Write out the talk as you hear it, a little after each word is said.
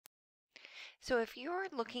So if you're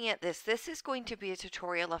looking at this, this is going to be a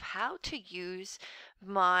tutorial of how to use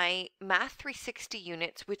my Math 360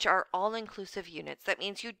 units, which are all-inclusive units. That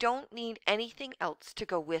means you don't need anything else to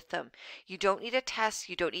go with them. You don't need a test,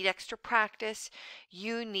 you don't need extra practice,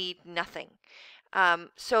 you need nothing.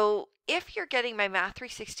 So if you're getting my Math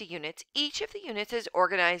 360 units, each of the units is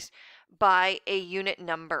organized by a unit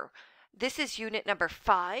number. This is unit number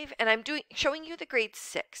 5, and I'm showing you the grade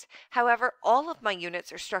 6. However, all of my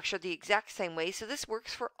units are structured the exact same way, so this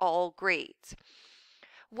works for all grades.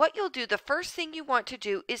 What you'll do, the first thing you want to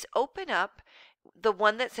do is open up the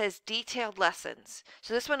one that says Detailed Lessons.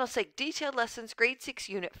 So this one will say Detailed Lessons, Grade 6,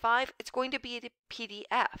 Unit 5. It's going to be a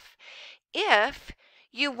PDF. If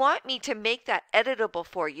you want me to make that editable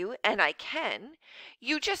for you, and I can,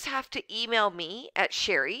 you just have to email me at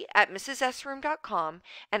sherry@mrssroom.com,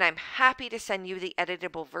 and I'm happy to send you the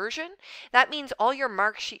editable version. That means all your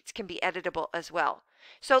mark sheets can be editable as well.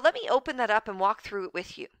 So let me open that up and walk through it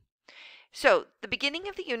with you. So the beginning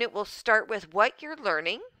of the unit will start with what you're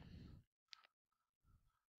learning.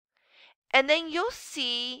 And then you'll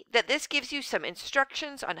see that this gives you some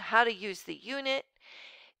instructions on how to use the unit,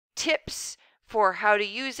 tips for how to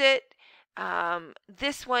use it.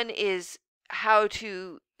 This one is how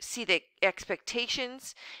to see the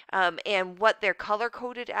expectations and what they're color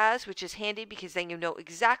coded as, which is handy because then you know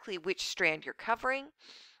exactly which strand you're covering.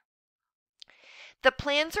 The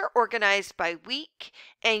plans are organized by week,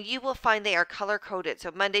 and you will find they are color coded.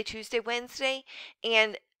 So Monday, Tuesday, Wednesday,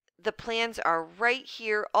 and the plans are right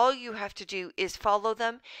here. All you have to do is follow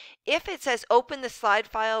them. If it says open the slide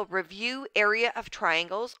file, review area of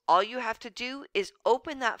triangles, all you have to do is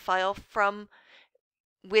open that file from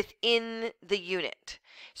within the unit.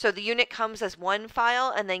 So the unit comes as one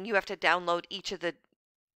file, and then you have to download each of the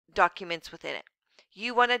documents within it.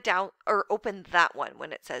 You want to open that one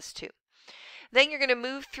when it says to. Then you're going to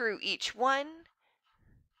move through each one.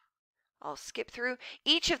 I'll skip through.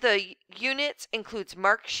 Each of the units includes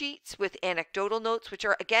mark sheets with anecdotal notes, which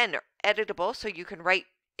are, again, editable, so you can write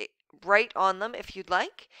on them if you'd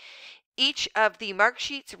like. Each of the mark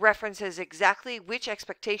sheets references exactly which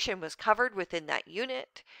expectation was covered within that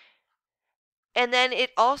unit. And then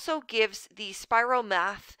it also gives the spiral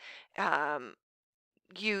math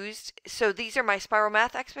used. So these are my spiral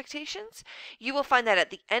math expectations. You will find that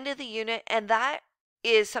at the end of the unit, and that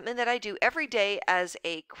is something that I do every day as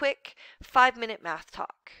a quick 5-minute math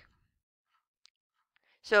talk.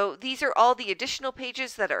 So these are all the additional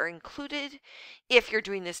pages that are included. If you're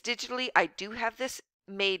doing this digitally, I do have this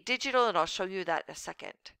made digital, and I'll show you that in a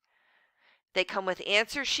second. They come with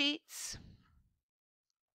answer sheets.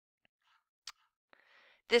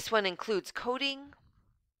 This one includes coding.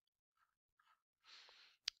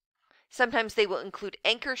 Sometimes they will include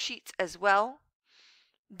anchor sheets as well.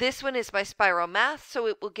 This one is my spiral math, so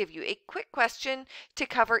it will give you a quick question to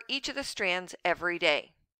cover each of the strands every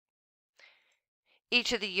day.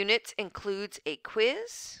 Each of the units includes a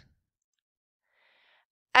quiz,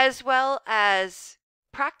 as well as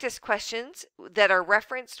practice questions that are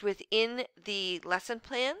referenced within the lesson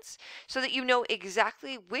plans so that you know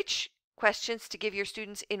exactly which questions to give your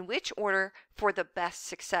students in which order for the best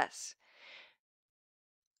success.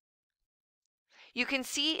 You can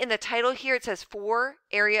see in the title here it says 4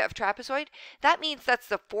 area of trapezoid. That means that's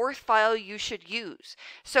the 4th file you should use.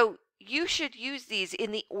 So you should use these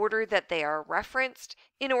in the order that they are referenced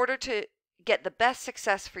in order to get the best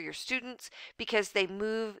success for your students, because they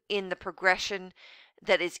move in the progression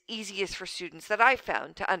that is easiest for students that I've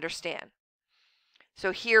found to understand.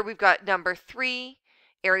 So here we've got number 3,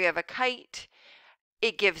 area of a kite.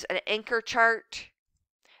 It gives an anchor chart.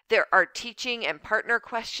 There are teaching and partner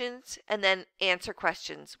questions, and then answer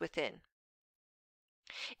questions within.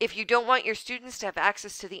 If you don't want your students to have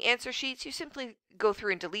access to the answer sheets, you simply go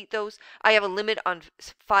through and delete those. I have a limit on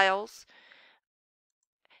files.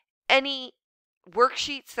 Any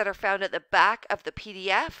worksheets that are found at the back of the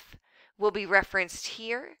PDF will be referenced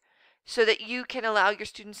here so that you can allow your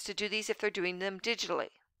students to do these if they're doing them digitally.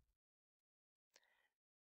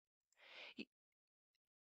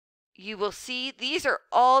 You will see these are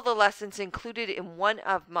all the lessons included in one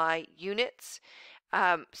of my units.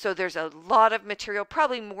 So there's a lot of material,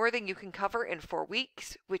 probably more than you can cover in 4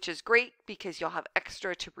 weeks, which is great because you'll have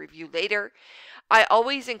extra to review later. I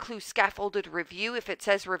always include scaffolded review if it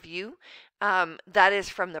says review. That is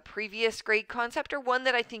from the previous grade concept, or one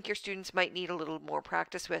that I think your students might need a little more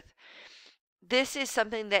practice with. This is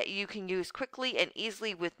something that you can use quickly and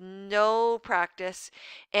easily with no practice,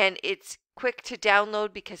 and it's quick to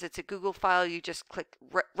download because it's a Google file. You just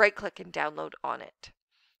right click and download on it.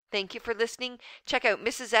 Thank you for listening. Check out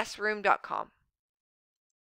mrssroom.com.